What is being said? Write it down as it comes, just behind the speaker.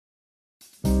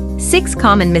6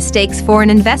 common mistakes foreign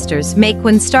investors make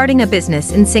when starting a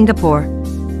business in Singapore.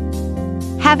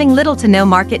 Having little to no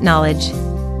market knowledge.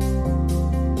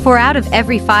 4 out of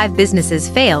every 5 businesses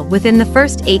fail within the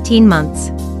first 18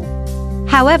 months.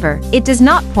 However, it does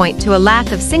not point to a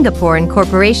lack of Singapore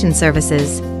incorporation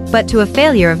services, but to a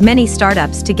failure of many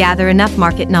startups to gather enough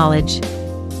market knowledge.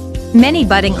 Many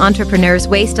budding entrepreneurs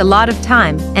waste a lot of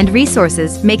time and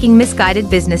resources making misguided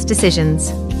business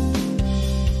decisions.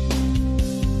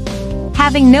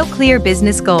 Having no clear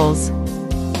business goals.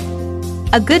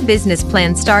 A good business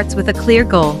plan starts with a clear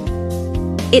goal.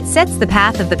 It sets the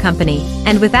path of the company,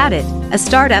 and without it, a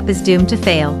startup is doomed to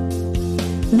fail.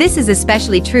 This is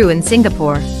especially true in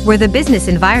Singapore, where the business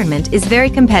environment is very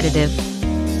competitive.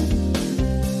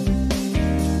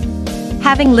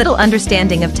 Having little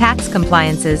understanding of tax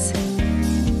compliances.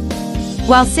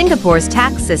 While Singapore's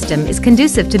tax system is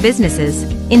conducive to businesses,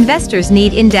 investors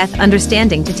need in-depth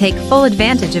understanding to take full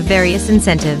advantage of various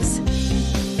incentives.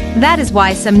 That is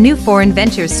why some new foreign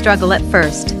ventures struggle at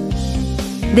first.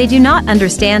 They do not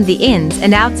understand the ins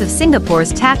and outs of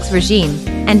Singapore's tax regime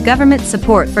and government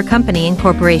support for company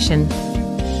incorporation.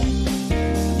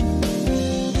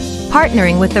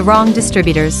 Partnering with the wrong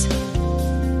distributors.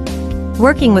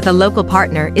 Working with a local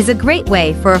partner is a great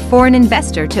way for a foreign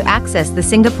investor to access the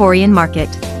Singaporean market.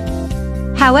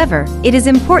 However, it is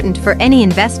important for any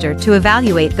investor to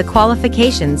evaluate the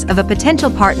qualifications of a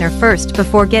potential partner first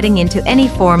before getting into any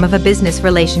form of a business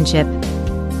relationship.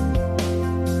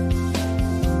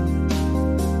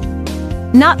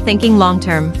 Not thinking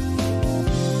long-term.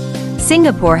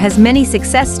 Singapore has many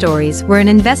success stories where an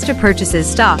investor purchases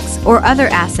stocks or other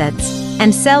assets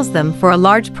and sells them for a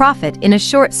large profit in a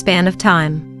short span of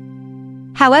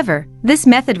time. However, this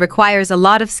method requires a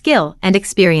lot of skill and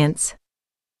experience.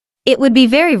 It would be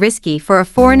very risky for a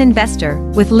foreign investor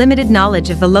with limited knowledge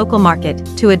of the local market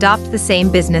to adopt the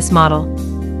same business model.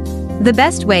 The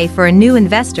best way for a new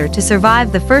investor to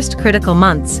survive the first critical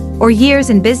months or years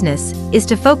in business is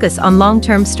to focus on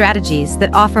long-term strategies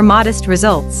that offer modest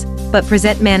results but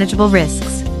present manageable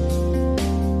risks.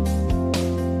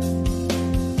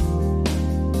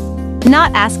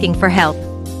 Not asking for help.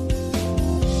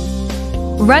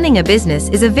 Running a business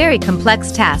is a very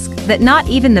complex task that not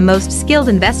even the most skilled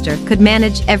investor could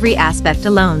manage every aspect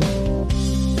alone.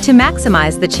 To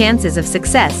maximize the chances of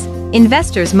success,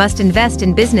 investors must invest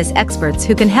in business experts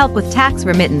who can help with tax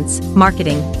remittance,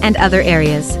 marketing, and other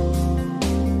areas.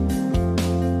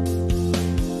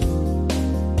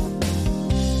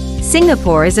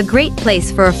 Singapore is a great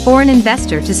place for a foreign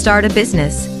investor to start a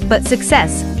business, but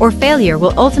success or failure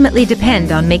will ultimately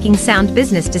depend on making sound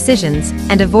business decisions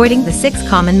and avoiding the 6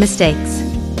 common mistakes.